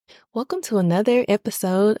Welcome to another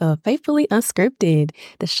episode of Faithfully Unscripted,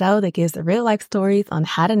 the show that gives the real life stories on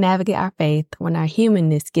how to navigate our faith when our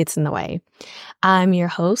humanness gets in the way. I'm your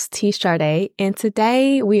host, T Sharde, and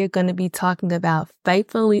today we are going to be talking about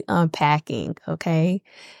faithfully unpacking, okay?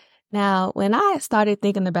 Now, when I started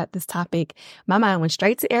thinking about this topic, my mind went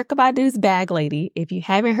straight to Erykah Badu's Bag Lady. If you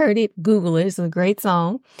haven't heard it, Google it. It's a great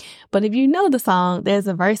song. But if you know the song, there's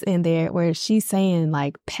a verse in there where she's saying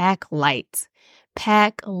like, pack light.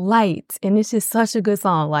 Pack light. And it's just such a good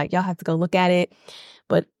song. Like, y'all have to go look at it.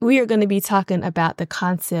 But we are going to be talking about the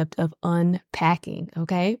concept of unpacking,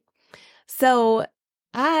 okay? So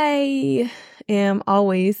I am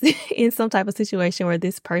always in some type of situation where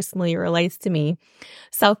this personally relates to me.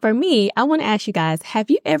 So for me, I want to ask you guys,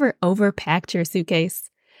 have you ever overpacked your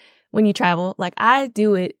suitcase when you travel? Like, I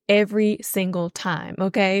do it every single time,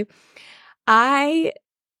 okay?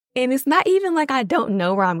 And it's not even like I don't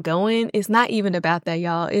know where I'm going. It's not even about that,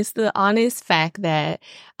 y'all. It's the honest fact that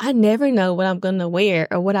I never know what I'm going to wear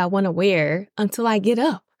or what I want to wear until I get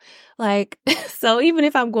up. Like, so even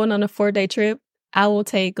if I'm going on a 4-day trip, I will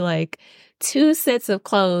take like 2 sets of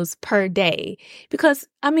clothes per day. Because,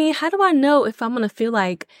 I mean, how do I know if I'm going to feel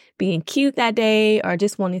like being cute that day or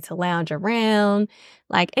just wanting to lounge around?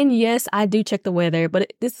 Like, and yes, I do check the weather,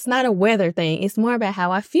 but this is not a weather thing. It's more about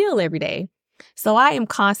how I feel every day. So I am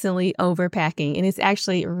constantly overpacking, and it's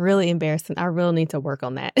actually really embarrassing. I really need to work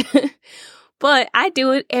on that. But I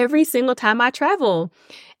do it every single time I travel.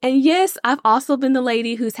 And yes, I've also been the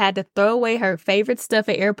lady who's had to throw away her favorite stuff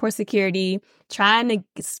at airport security, trying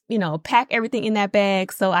to, pack everything in that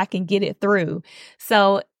bag so I can get it through.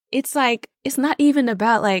 So it's like, it's not even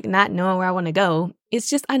about like not knowing where I want to go.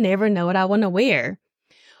 It's just I never know what I want to wear.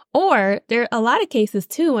 Or there are a lot of cases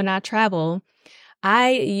too when I travel,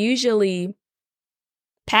 I usually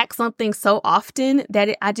pack something so often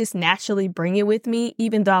that I just naturally bring it with me,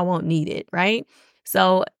 even though I won't need it, right?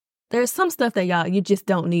 So there's some stuff that you just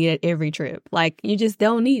don't need at every trip. Like, you just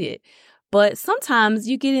don't need it. But sometimes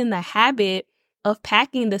you get in the habit of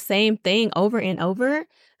packing the same thing over and over.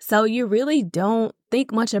 So you really don't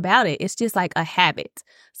think much about it. It's just like a habit.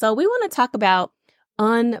 So we want to talk about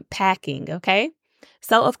unpacking, okay?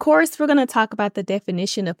 So, of course, we're going to talk about the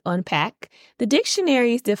definition of unpack. The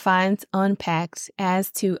dictionary defines unpacked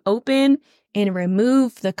as to open and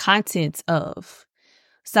remove the contents of.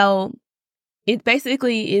 So, it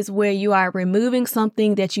basically is where you are removing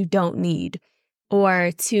something that you don't need,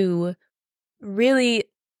 or to really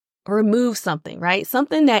remove something, right?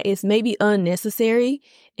 Something that is maybe unnecessary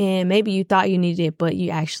and maybe you thought you needed it, but you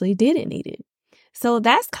actually didn't need it. So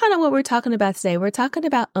that's kind of what we're talking about today. We're talking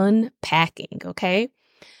about unpacking, okay?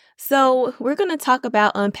 So we're going to talk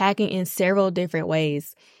about unpacking in several different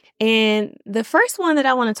ways. And the first one that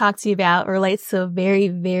I want to talk to you about relates to a very,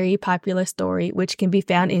 very popular story, which can be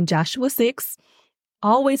found in Joshua 6.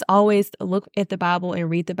 Always look at the Bible and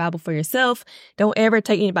read the Bible for yourself. Don't ever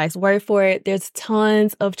take anybody's word for it. There's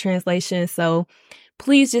tons of translations. So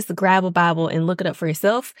please just grab a Bible and look it up for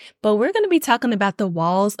yourself. But we're going to be talking about the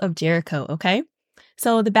walls of Jericho, okay?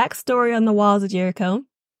 So the backstory on the walls of Jericho: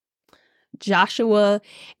 Joshua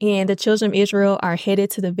and the children of Israel are headed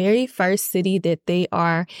to the very first city that they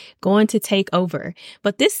are going to take over.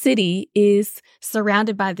 But this city is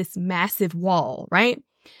surrounded by this massive wall, right?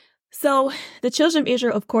 So the children of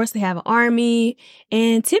Israel, of course, they have an army.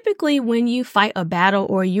 And typically when you fight a battle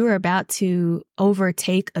or you're about to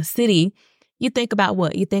overtake a city, you think about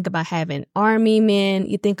what? You think about having army men.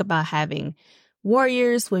 You think about having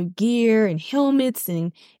warriors with gear and helmets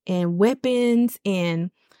and weapons and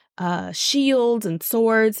shields and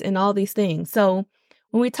swords and all these things. So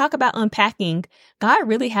when we talk about unpacking, God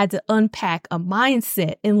really had to unpack a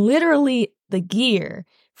mindset and literally the gear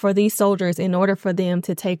for these soldiers in order for them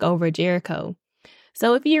to take over Jericho.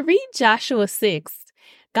 So if you read Joshua 6,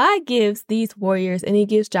 God gives these warriors and he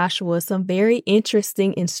gives Joshua some very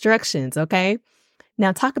interesting instructions, okay?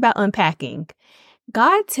 Now talk about unpacking.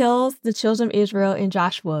 God tells the children of Israel and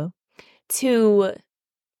Joshua to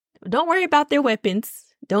don't worry about their weapons.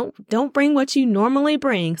 Don't bring what you normally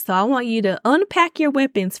bring. So I want you to unpack your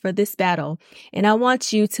weapons for this battle. And I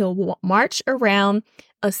want you to march around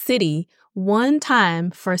a city one time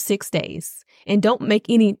for 6 days. And don't make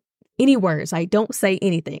any words. Like, don't say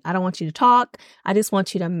anything. I don't want you to talk. I just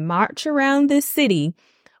want you to march around this city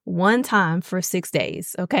one time for 6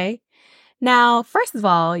 days. Okay. Now, first of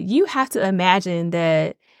all, you have to imagine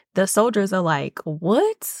that the soldiers are like,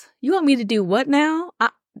 what? You want me to do what now?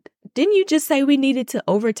 Didn't you just say we needed to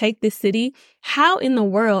overtake this city? How in the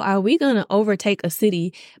world are we going to overtake a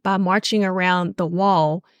city by marching around the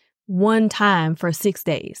wall one time for 6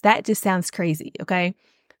 days? That just sounds crazy. Okay.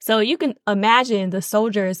 So you can imagine the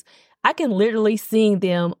soldiers, I can literally see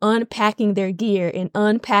them unpacking their gear and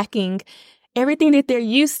unpacking everything that they're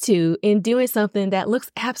used to and doing something that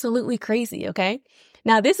looks absolutely crazy, okay?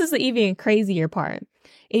 Now, this is the even crazier part.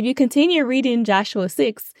 If you continue reading Joshua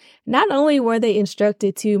 6, not only were they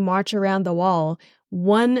instructed to march around the wall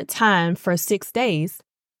one time for 6 days,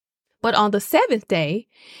 but on the 7th day,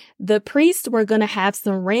 the priests were going to have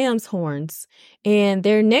some ram's horns. And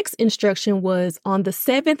their next instruction was on the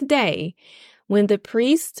 7th day, when the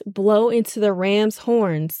priests blow into the ram's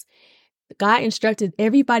horns, God instructed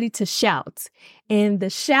everybody to shout. And the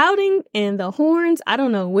shouting and the horns, I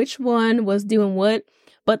don't know which one was doing what,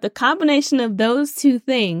 but the combination of those two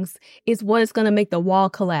things is what is going to make the wall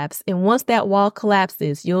collapse. And once that wall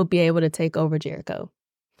collapses, you'll be able to take over Jericho.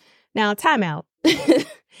 Now, time out.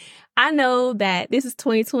 I know that this is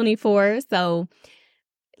 2024, so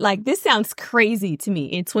this sounds crazy to me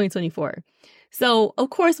in 2024. So, of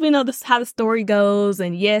course, we know how the story goes,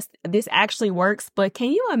 and yes, this actually works, but can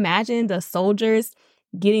you imagine the soldiers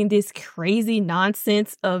getting this crazy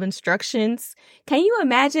nonsense of instructions? Can you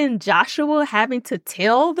imagine Joshua having to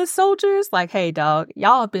tell the soldiers, hey, dog,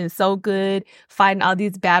 y'all have been so good fighting all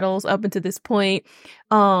these battles up until this point.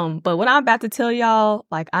 But what I'm about to tell y'all,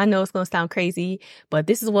 I know it's going to sound crazy, but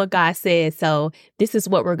this is what God said. So this is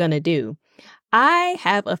what we're going to do. I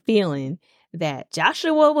have a feeling that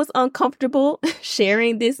Joshua was uncomfortable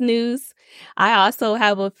sharing this news. I also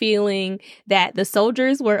have a feeling that the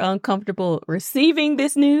soldiers were uncomfortable receiving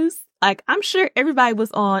this news. I'm sure everybody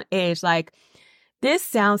was on edge. This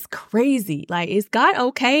sounds crazy. Is God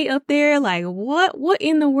okay up there? What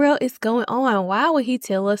in the world is going on? Why would he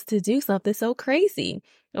tell us to do something so crazy?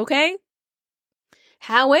 Okay.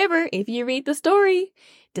 However, if you read the story,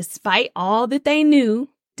 despite all that they knew,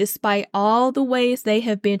 despite all the ways they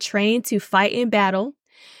have been trained to fight in battle,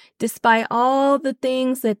 despite all the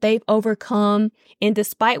things that they've overcome, and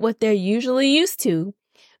despite what they're usually used to,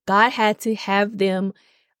 God had to have them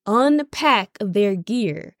unpack their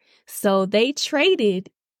gear. So they traded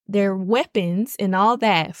their weapons and all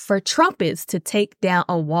that for trumpets to take down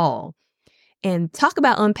a wall. And talk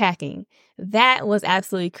about unpacking. That was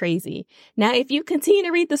absolutely crazy. Now, if you continue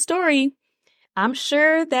to read the story, I'm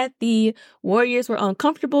sure that the warriors were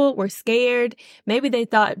uncomfortable, were scared. Maybe they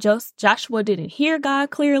thought Joshua didn't hear God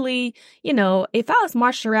clearly. If I was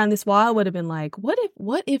marching around this wall, I would have been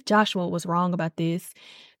what if Joshua was wrong about this?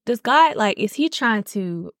 Does God, is he trying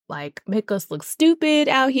to, make us look stupid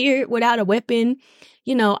out here without a weapon?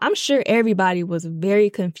 I'm sure everybody was very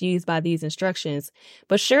confused by these instructions.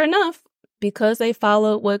 But sure enough, because they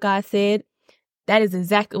followed what God said, that is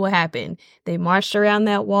exactly what happened. They marched around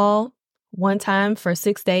that wall one time for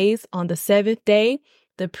 6 days. On the 7th day,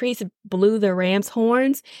 the priests blew the ram's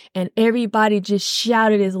horns and everybody just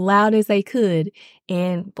shouted as loud as they could.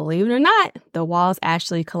 And believe it or not, the walls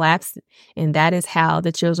actually collapsed. And that is how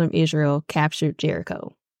the children of Israel captured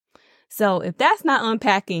Jericho. So if that's not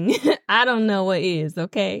unpacking, I don't know what is,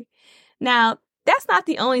 okay? Now, that's not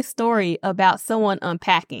the only story about someone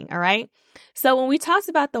unpacking, all right? So when we talked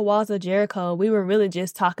about the walls of Jericho, we were really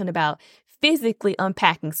just talking about physically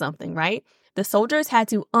unpacking something, right? The soldiers had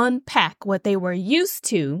to unpack what they were used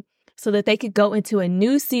to so that they could go into a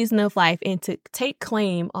new season of life and to take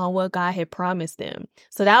claim on what God had promised them.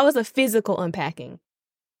 So that was a physical unpacking.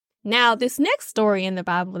 Now, this next story in the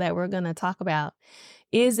Bible that we're going to talk about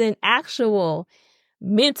is an actual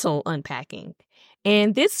mental unpacking.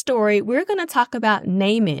 And this story, we're going to talk about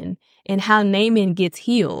Naaman and how Naaman gets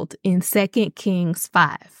healed in 2 Kings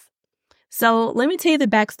 5. So let me tell you the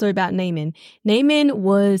backstory about Naaman. Naaman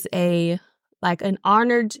was an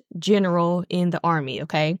honored general in the army,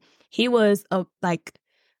 okay? He was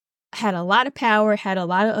had a lot of power, had a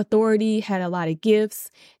lot of authority, had a lot of gifts.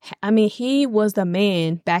 I mean, he was the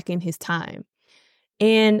man back in his time.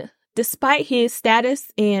 And despite his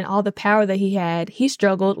status and all the power that he had, he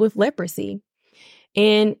struggled with leprosy.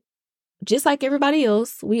 And just like everybody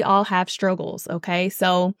else, we all have struggles, okay?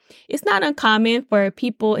 So it's not uncommon for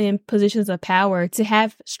people in positions of power to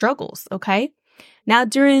have struggles, okay? Now,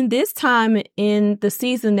 during this time in the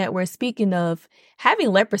season that we're speaking of, having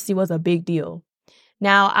leprosy was a big deal.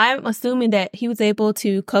 Now, I'm assuming that he was able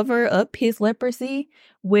to cover up his leprosy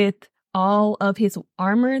with all of his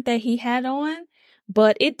armor that he had on,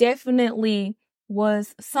 but it definitely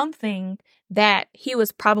was something that he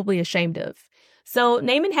was probably ashamed of. So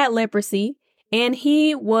Naaman had leprosy and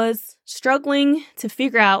he was struggling to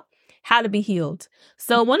figure out how to be healed.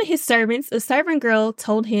 So one of his servants, a servant girl,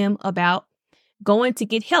 told him about going to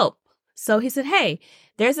get help. So he said, hey,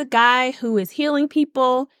 there's a guy who is healing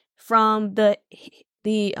people from the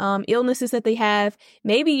illnesses that they have.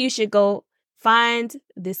 Maybe you should go find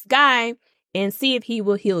this guy and see if he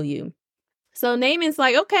will heal you. So Naaman's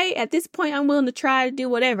like, okay, at this point, I'm willing to try to do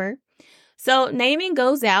whatever. So Naaman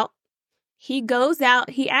goes out. He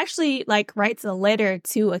actually writes a letter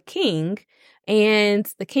to a king, and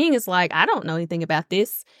the king is like, I don't know anything about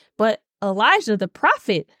this. But Elijah, the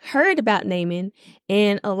prophet, heard about Naaman,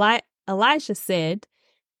 and Elijah said,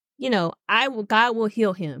 God will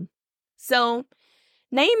heal him. So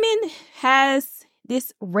Naaman has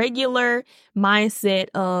this regular mindset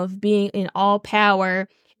of being in all power.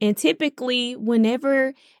 And typically,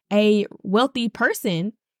 whenever a wealthy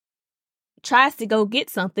person tries to go get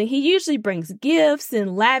something, he usually brings gifts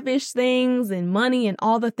and lavish things and money and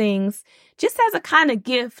all the things, just as a kind of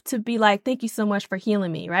gift to be like, thank you so much for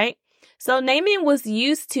healing me, right? So Naaman was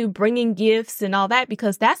used to bringing gifts and all that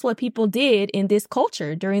because that's what people did in this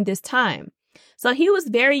culture during this time. So he was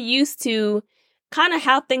very used to kind of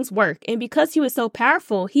how things work. And because he was so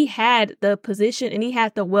powerful, he had the position and he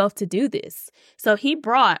had the wealth to do this. So he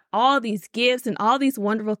brought all these gifts and all these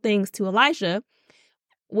wonderful things to Elijah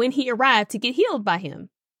when he arrived to get healed by him.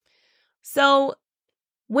 So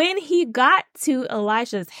when he got to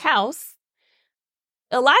Elijah's house,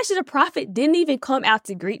 Elijah the prophet didn't even come out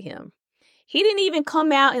to greet him. He didn't even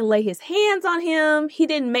come out and lay his hands on him. He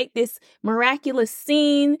didn't make this miraculous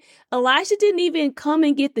scene. Elijah didn't even come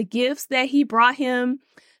and get the gifts that he brought him.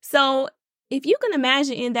 So if you can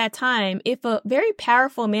imagine in that time, if a very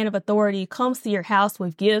powerful man of authority comes to your house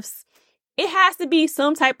with gifts, it has to be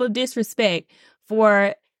some type of disrespect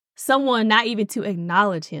for someone not even to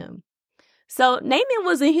acknowledge him. So Naaman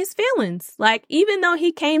was in his feelings. Even though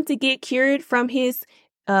he came to get cured from his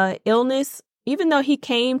illness, even though he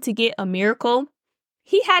came to get a miracle,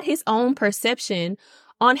 he had his own perception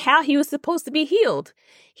on how he was supposed to be healed.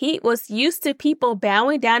 He was used to people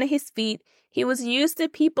bowing down at his feet. He was used to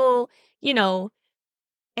people,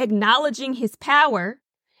 acknowledging his power.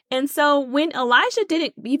 And so when Elijah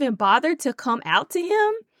didn't even bother to come out to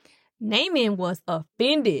him, Naaman was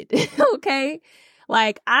offended. Okay.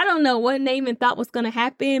 I don't know what Naaman thought was going to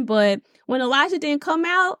happen, but when Elijah didn't come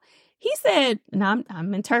out, he said, and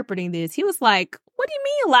I'm interpreting this. He was like, what do you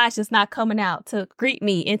mean Elijah's not coming out to greet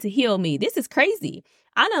me and to heal me? This is crazy.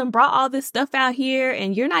 I done brought all this stuff out here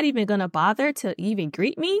and you're not even going to bother to even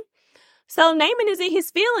greet me. So Naaman is in his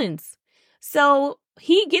feelings. So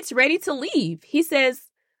he gets ready to leave. He says,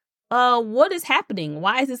 what is happening?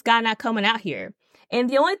 Why is this guy not coming out here? And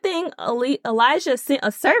the only thing Elijah sent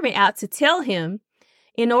a servant out to tell him,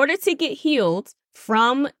 in order to get healed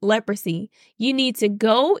from leprosy, you need to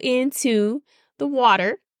go into the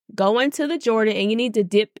water, go into the Jordan, and you need to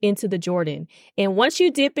dip into the Jordan. And once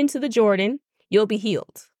you dip into the Jordan, you'll be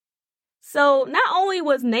healed. So not only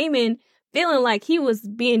was Naaman feeling like he was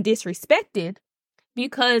being disrespected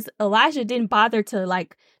because Elijah didn't bother to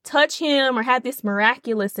touch him or have this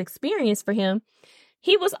miraculous experience for him,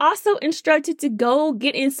 he was also instructed to go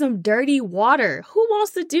get in some dirty water. Who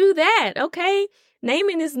wants to do that? Okay.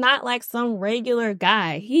 Naaman is not like some regular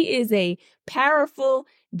guy. He is a powerful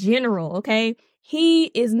general, okay? He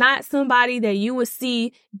is not somebody that you would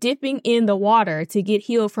see dipping in the water to get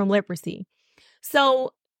healed from leprosy.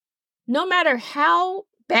 So no matter how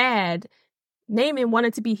bad Naaman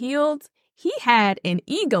wanted to be healed, he had an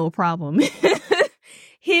ego problem.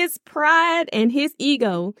 His pride and his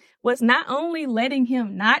ego was not only letting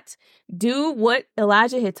him not do what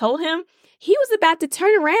Elijah had told him, he was about to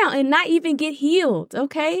turn around and not even get healed,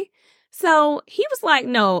 okay? So he was like,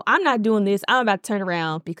 no, I'm not doing this. I'm about to turn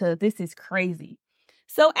around because this is crazy.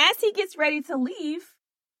 So as he gets ready to leave,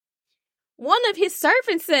 one of his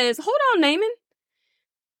servants says, hold on, Naaman.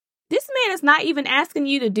 This man is not even asking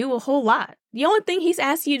you to do a whole lot. The only thing he's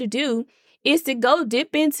asking you to do is to go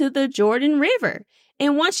dip into the Jordan River.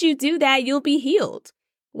 And once you do that, you'll be healed.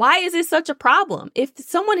 Why is it such a problem? If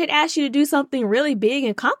someone had asked you to do something really big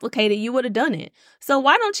and complicated, you would have done it. So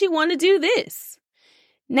why don't you want to do this?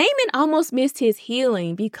 Naaman almost missed his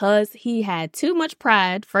healing because he had too much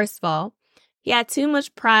pride, first of all. He had too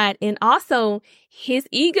much pride and also his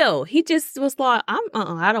ego. He just was like,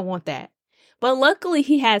 I don't want that. But luckily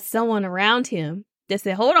he had someone around him that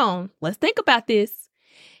said, hold on, let's think about this.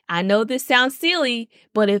 I know this sounds silly,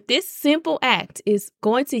 but if this simple act is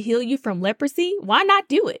going to heal you from leprosy, why not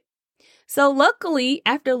do it? So luckily,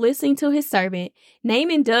 after listening to his servant,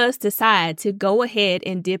 Naaman does decide to go ahead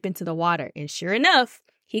and dip into the water. And sure enough,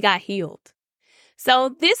 he got healed. So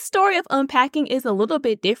this story of unpacking is a little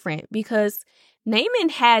bit different because Naaman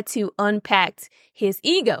had to unpack his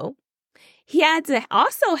ego. He had to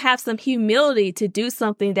also have some humility to do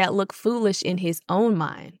something that looked foolish in his own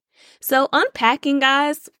mind. So unpacking,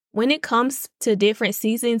 guys, when it comes to different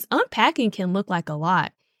seasons, unpacking can look like a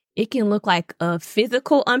lot. It can look like a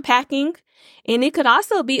physical unpacking, and it could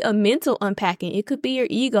also be a mental unpacking. It could be your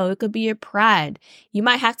ego. It could be your pride. You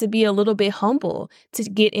might have to be a little bit humble to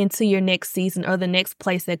get into your next season or the next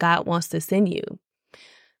place that God wants to send you.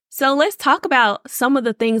 So let's talk about some of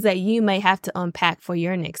the things that you may have to unpack for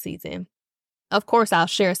your next season. Of course, I'll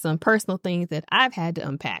share some personal things that I've had to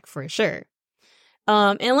unpack for sure.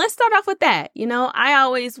 And let's start off with that. I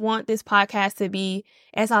always want this podcast to be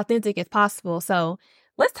as authentic as possible. So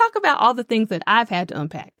let's talk about all the things that I've had to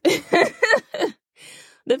unpack.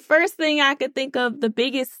 The first thing I could think of,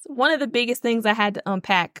 one of the biggest things I had to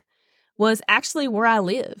unpack was actually where I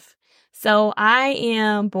live. So I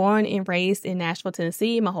am born and raised in Nashville,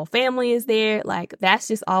 Tennessee. My whole family is there. Like, that's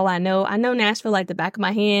just all I know. I know Nashville like the back of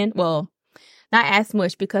my hand. Well, not as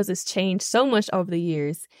much because it's changed so much over the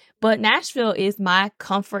years. But Nashville is my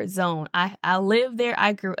comfort zone. I lived there.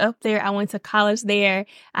 I grew up there. I went to college there.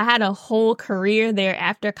 I had a whole career there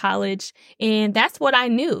after college. And that's what I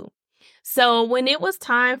knew. So when it was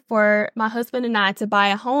time for my husband and I to buy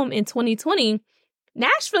a home in 2020,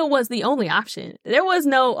 Nashville was the only option. There was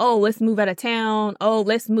no, let's move out of town.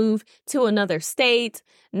 Let's move to another state.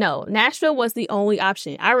 No, Nashville was the only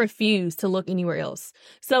option. I refused to look anywhere else.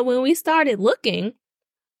 So when we started looking,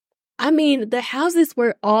 the houses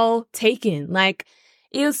were all taken. Like,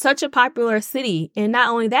 it was such a popular city. And not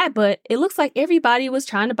only that, but it looks like everybody was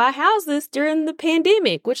trying to buy houses during the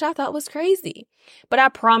pandemic, which I thought was crazy. But I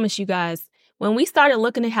promise you guys, when we started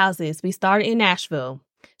looking at houses, we started in Nashville.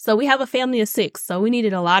 So we have a family of 6. So we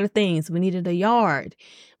needed a lot of things. We needed a yard.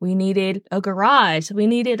 We needed a garage. We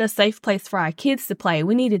needed a safe place for our kids to play.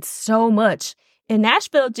 We needed so much. And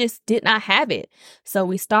Nashville just did not have it. So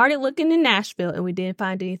we started looking in Nashville and we didn't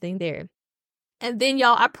find anything there. And then,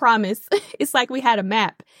 y'all, I promise, it's like we had a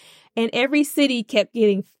map. And every city kept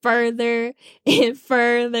getting further and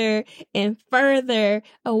further and further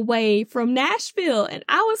away from Nashville. And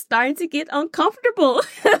I was starting to get uncomfortable.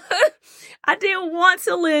 I didn't want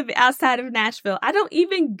to live outside of Nashville. I don't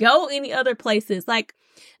even go any other places.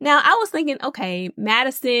 Now I was thinking, okay,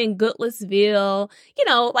 Madison, Goodlettsville,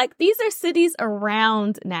 these are cities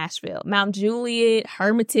around Nashville, Mount Juliet,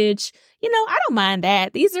 Hermitage. I don't mind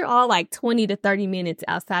that. These are all 20 to 30 minutes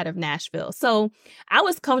outside of Nashville. So I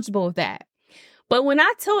was comfortable with that. But when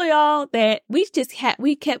I tell y'all that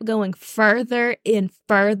we kept going further and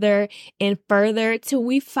further and further till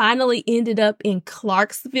we finally ended up in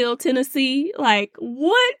Clarksville, Tennessee.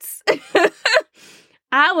 What?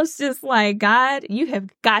 I was just like, God,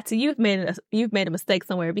 you've made a mistake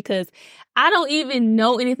somewhere, because I don't even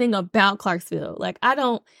know anything about Clarksville. I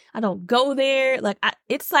don't go there.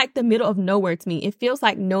 It's like the middle of nowhere to me. It feels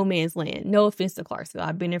like no man's land. No offense to Clarksville.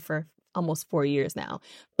 I've been there for almost 4 years now.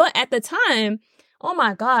 But at the time, oh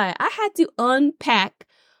my God, I had to unpack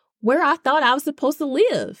where I thought I was supposed to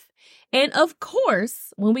live. And of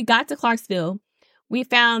course, when we got to Clarksville, we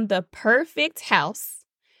found the perfect house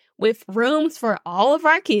with rooms for all of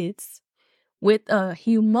our kids, with a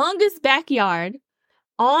humongous backyard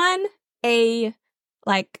on the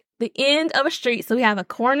end of a street. So we have a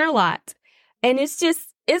corner lot, and it's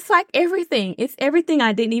like everything. It's everything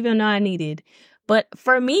I didn't even know I needed. But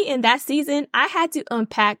for me in that season, I had to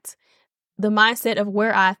unpack the mindset of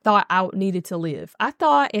where I thought I needed to live. I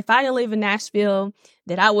thought if I didn't live in Nashville,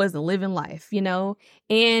 that I wasn't living life,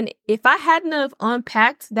 And if I hadn't have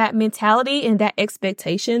unpacked that mentality and that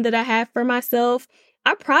expectation that I had for myself,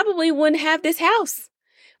 I probably wouldn't have this house.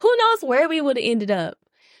 Who knows where we would have ended up?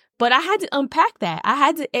 But I had to unpack that. I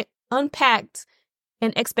had to unpack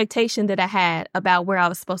an expectation that I had about where I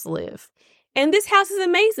was supposed to live. And this house is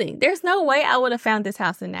amazing. There's no way I would have found this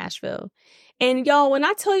house in Nashville. And y'all, when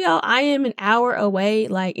I tell y'all I am an hour away,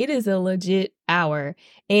 it is a legit hour.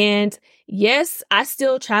 And yes, I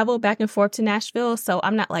still travel back and forth to Nashville, so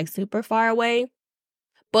I'm not super far away.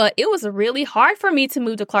 But it was really hard for me to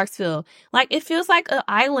move to Clarksville. It feels like an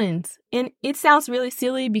island. And it sounds really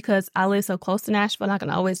silly because I live so close to Nashville and I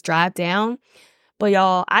can always drive down. But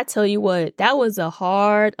y'all, I tell you what, that was a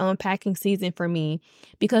hard unpacking season for me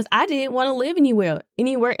because I didn't want to live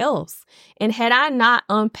anywhere else. And had I not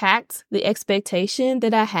unpacked the expectation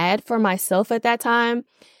that I had for myself at that time,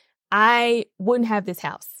 I wouldn't have this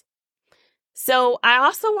house. So I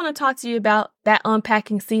also want to talk to you about that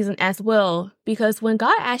unpacking season as well, because when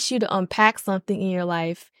God asks you to unpack something in your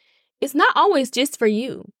life, it's not always just for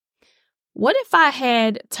you. What if I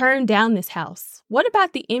had turned down this house? What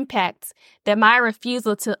about the impact that my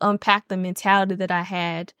refusal to unpack the mentality that I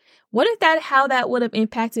had? What if how that would have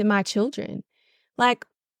impacted my children?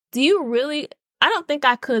 Do you really, I don't think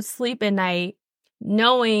I could sleep at night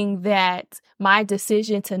knowing that my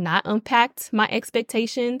decision to not unpack my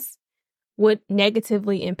expectations would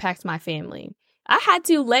negatively impact my family. I had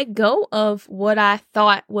to let go of what I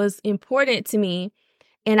thought was important to me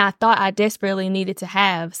and I thought I desperately needed to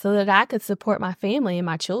have so that I could support my family and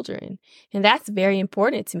my children. And that's very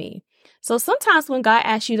important to me. So sometimes when God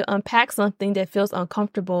asks you to unpack something that feels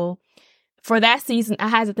uncomfortable, for that season, I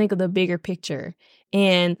had to think of the bigger picture.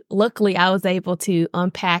 And luckily, I was able to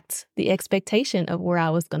unpack the expectation of where I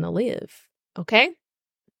was going to live. Okay?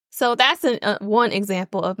 So that's one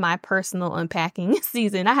example of my personal unpacking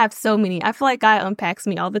season. I have so many. I feel like God unpacks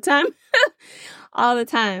me all the time. All the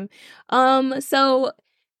time. So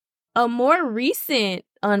a more recent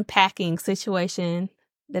unpacking situation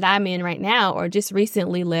that I'm in right now, or just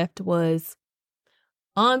recently left, was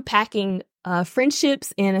unpacking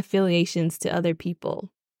friendships and affiliations to other people.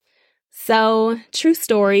 So, true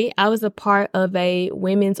story, I was a part of a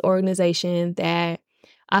women's organization that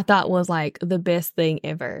I thought was like the best thing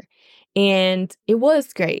ever. And it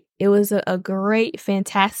was great. It was a great,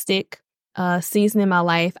 fantastic season in my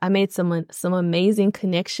life. I made some amazing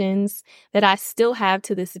connections that I still have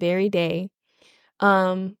to this very day.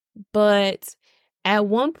 But at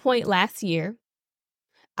one point last year,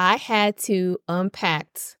 I had to unpack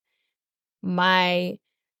my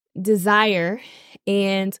desire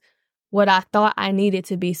and what I thought I needed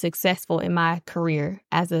to be successful in my career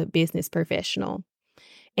as a business professional.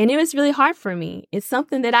 And it was really hard for me. It's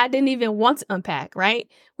something that I didn't even want to unpack, right?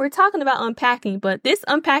 We're talking about unpacking, but this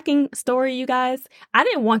unpacking story, you guys, I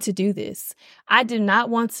didn't want to do this. I did not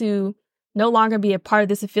want to no longer be a part of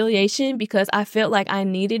this affiliation because I felt like I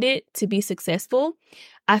needed it to be successful.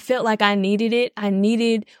 I felt like I needed it. I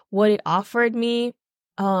needed what it offered me.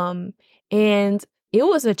 And it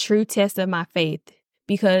was a true test of my faith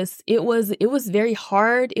because it was very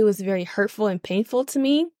hard. It was very hurtful and painful to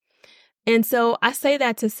me. And so I say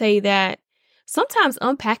that to say that sometimes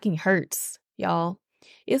unpacking hurts, y'all.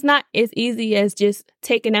 It's not as easy as just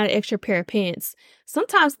taking out an extra pair of pants.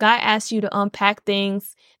 Sometimes God asks you to unpack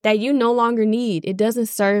things that you no longer need. It doesn't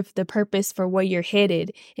serve the purpose for where you're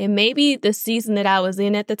headed. And maybe the season that I was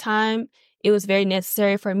in at the time, it was very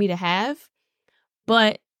necessary for me to have,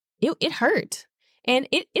 but it hurt. And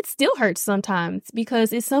it still hurts sometimes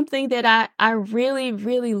because it's something that I really,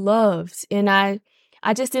 really loved. And I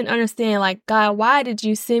just didn't understand, like, God, why did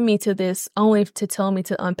you send me to this only to tell me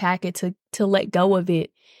to unpack it, to let go of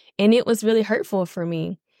it? And it was really hurtful for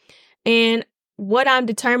me. And what I'm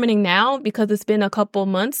determining now, because it's been a couple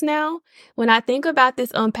months now, when I think about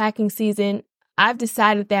this unpacking season, I've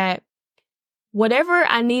decided that whatever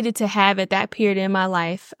I needed to have at that period in my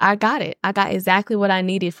life, I got it. I got exactly what I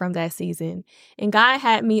needed from that season. And God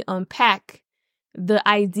had me unpack the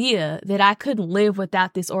idea that I couldn't live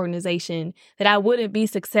without this organization, that I wouldn't be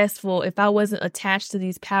successful if I wasn't attached to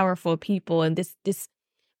these powerful people and this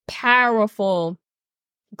powerful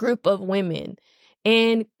group of women.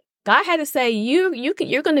 And God had to say, you're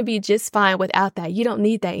going to be just fine without that. You don't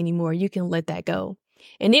need that anymore. You can let that go.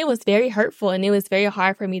 And it was very hurtful and it was very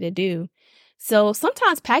hard for me to do. So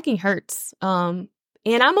sometimes packing hurts. And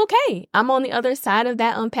I'm okay. I'm on the other side of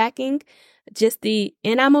that unpacking.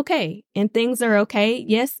 And I'm okay. And things are okay.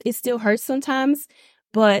 Yes, it still hurts sometimes,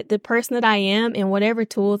 but the person that I am and whatever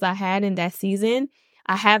tools I had in that season,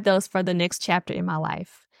 I have those for the next chapter in my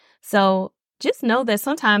life. So just know that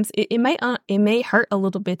sometimes it may hurt a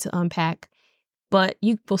little bit to unpack, but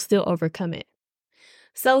you will still overcome it.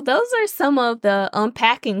 So those are some of the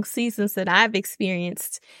unpacking seasons that I've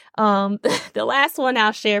experienced. The last one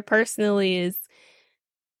I'll share personally is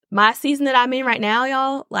my season that I'm in right now,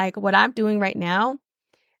 y'all. Like what I'm doing right now,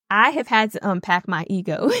 I have had to unpack my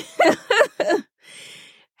ego.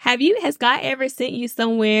 Has God ever sent you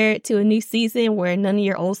somewhere to a new season where none of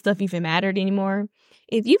your old stuff even mattered anymore?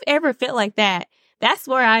 If you've ever felt like that, that's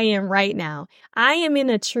where I am right now. I am in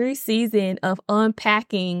a true season of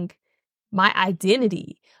unpacking my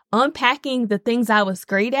identity, unpacking the things I was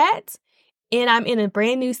great at. And I'm in a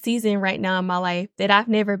brand new season right now in my life that I've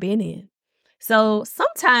never been in. So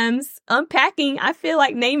sometimes unpacking, I feel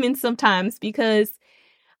like Naaman sometimes because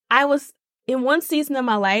I was in one season of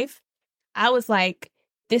my life, I was like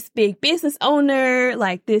this big business owner,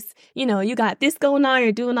 like this, you got this going on,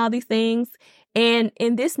 you're doing all these things. And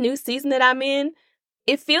in this new season that I'm in,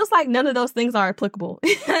 it feels like none of those things are applicable.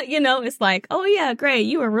 It's like, oh yeah, great.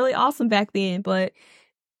 You were really awesome back then, but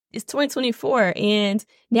it's 2024 and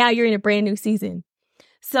now you're in a brand new season.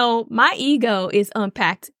 So my ego is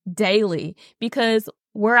unpacked daily because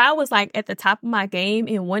where I was like at the top of my game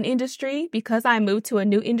in one industry, because I moved to a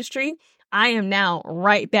new industry, I am now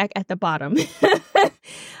right back at the bottom.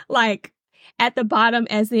 Like at the bottom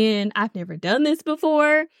as in I've never done this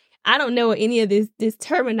before. I don't know what any of this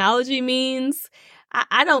terminology means.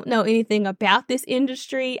 I don't know anything about this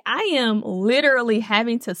industry. I am literally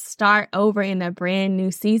having to start over in a brand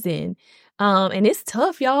new season. And it's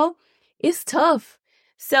tough, y'all. It's tough.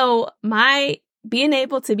 So my being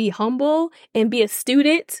able to be humble and be a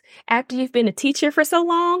student after you've been a teacher for so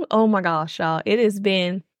long, oh my gosh, y'all, it has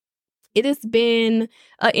been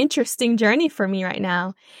an interesting journey for me right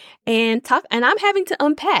now. And I'm having to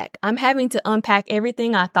unpack. I'm having to unpack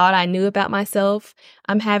everything I thought I knew about myself.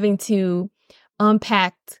 I'm having to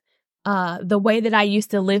unpack the way that I used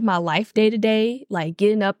to live my life day to day, like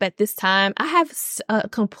getting up at this time. I have a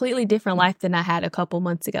completely different life than I had a couple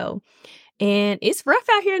months ago. And it's rough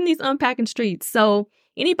out here in these unpacking streets. So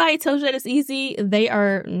anybody tells you that it's easy, they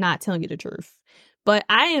are not telling you the truth. But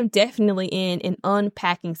I am definitely in an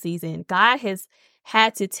unpacking season. God has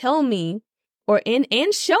had to tell me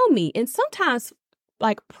and show me, and sometimes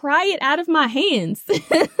like pry it out of my hands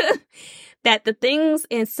that the things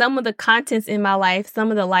and some of the contents in my life, some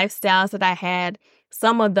of the lifestyles that I had,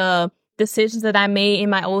 some of the decisions that I made in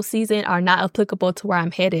my old season are not applicable to where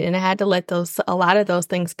I'm headed. And I had to let a lot of those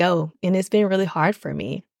things go. And it's been really hard for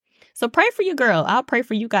me. So pray for you, girl. I'll pray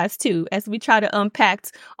for you guys too, as we try to unpack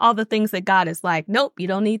all the things that God is like, nope, you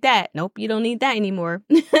don't need that. Nope, you don't need that anymore.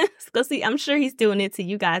 So see, I'm sure he's doing it to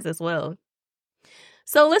you guys as well.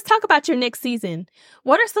 So let's talk about your next season.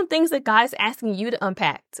 What are some things that God is asking you to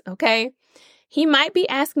unpack? Okay. He might be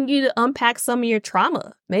asking you to unpack some of your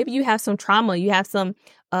trauma. Maybe you have some trauma. You have some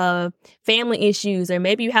family issues, or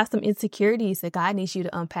maybe you have some insecurities that God needs you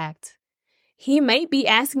to unpack. He might be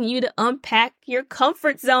asking you to unpack your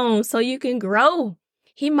comfort zone so you can grow.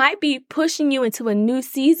 He might be pushing you into a new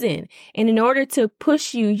season. And in order to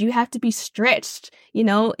push you, you have to be stretched,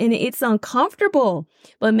 and it's uncomfortable.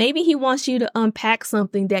 But maybe he wants you to unpack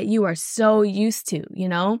something that you are so used to,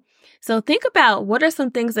 So think about what are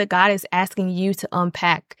some things that God is asking you to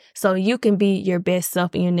unpack so you can be your best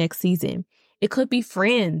self in your next season. It could be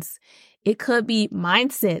friends. It could be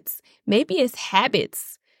mindsets. Maybe it's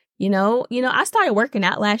habits. I started working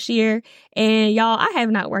out last year, and y'all, I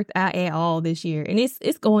have not worked out at all this year, and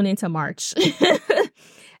it's going into March.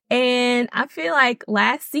 And I feel like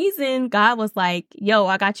last season, God was like, yo,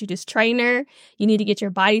 I got you this trainer. You need to get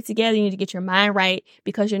your body together. You need to get your mind right,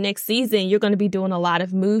 because your next season, you're going to be doing a lot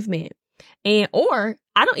of movement. Or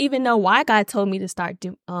I don't even know why God told me to start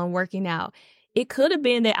working out. It could have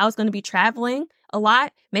been that I was going to be traveling a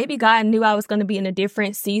lot. Maybe God knew I was going to be in a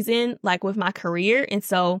different season, like with my career. And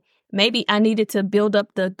so maybe I needed to build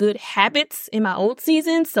up the good habits in my old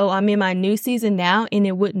season. So I'm in my new season now, and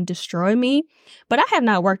it wouldn't destroy me. But I have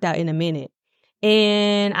not worked out in a minute,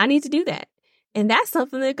 and I need to do that. And that's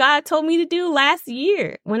something that God told me to do last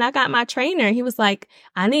year. When I got my trainer, he was like,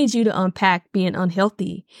 I need you to unpack being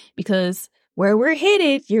unhealthy, because where we're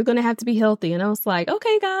headed, you're going to have to be healthy. And I was like,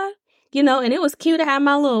 okay, God. And it was cute to have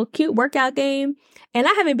my little cute workout game. And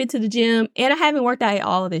I haven't been to the gym, and I haven't worked out at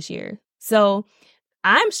all this year. So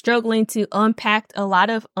I'm struggling to unpack a lot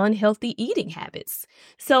of unhealthy eating habits.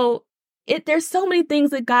 So there's so many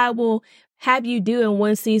things that God will have you do in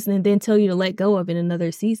one season and then tell you to let go of in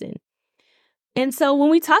another season. And so when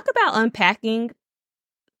we talk about unpacking,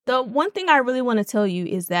 the one thing I really want to tell you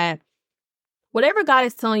is that whatever God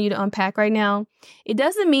is telling you to unpack right now, it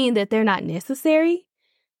doesn't mean that they're not necessary.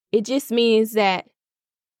 It just means that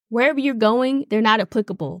wherever you're going, they're not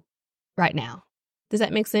applicable right now. Does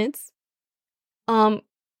that make sense?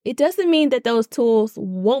 It doesn't mean that those tools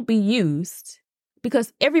won't be used,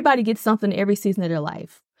 because everybody gets something every season of their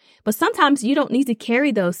life. But sometimes you don't need to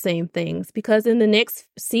carry those same things, because in the next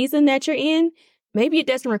season that you're in, maybe it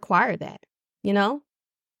doesn't require that,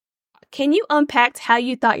 Can you unpack how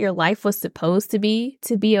you thought your life was supposed to be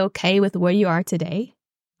okay with where you are today?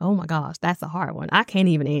 Oh my gosh, that's a hard one. I can't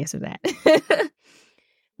even answer that.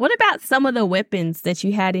 What about some of the weapons that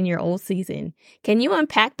you had in your old season? Can you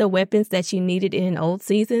unpack the weapons that you needed in an old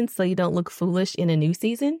season so you don't look foolish in a new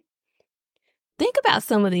season? Think about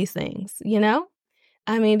some of these things,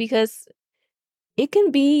 because it can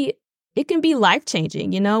be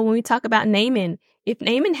life-changing, when we talk about Naaman. If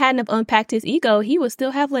Naaman hadn't have unpacked his ego, he would still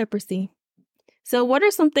have leprosy. So what are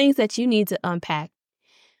some things that you need to unpack?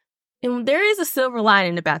 And there is a silver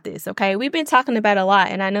lining about this, okay? We've been talking about a lot,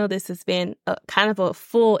 and I know this has been kind of a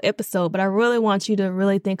full episode, but I really want you to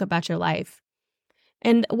really think about your life.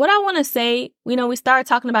 And what I want to say, we started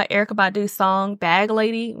talking about Erykah Badu's song, Bag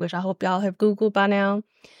Lady, which I hope y'all have Googled by now.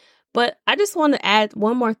 But I just want to add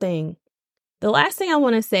one more thing. The last thing I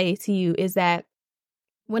want to say to you is that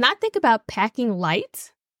when I think about packing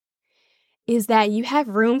light, is that you have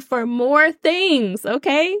room for more things,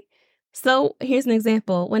 okay? So here's an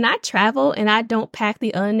example. When I travel and I don't pack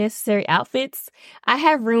the unnecessary outfits, I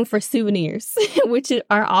have room for souvenirs, which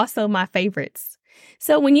are also my favorites.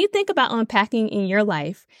 So when you think about unpacking in your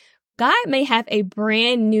life, God may have a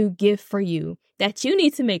brand new gift for you that you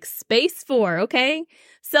need to make space for, okay?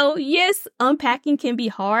 So yes, unpacking can be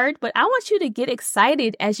hard, but I want you to get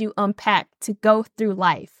excited as you unpack to go through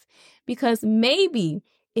life. Because maybe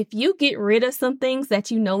if you get rid of some things that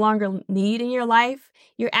you no longer need in your life,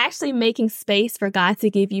 you're actually making space for God to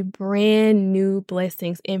give you brand new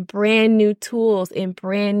blessings and brand new tools and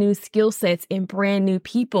brand new skill sets and brand new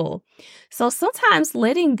people. So sometimes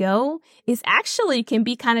letting go is actually can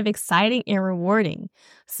be kind of exciting and rewarding.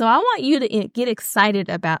 So I want you to get excited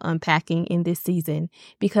about unpacking in this season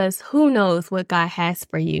because who knows what God has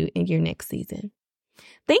for you in your next season.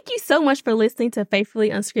 Thank you so much for listening to Faithfully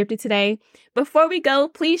Unscripted today. Before we go,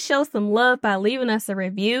 please show some love by leaving us a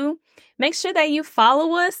review. Make sure that you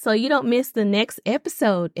follow us so you don't miss the next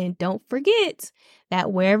episode. And don't forget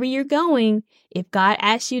that wherever you're going, if God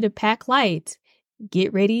asks you to pack light,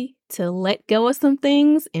 get ready to let go of some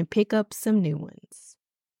things and pick up some new ones.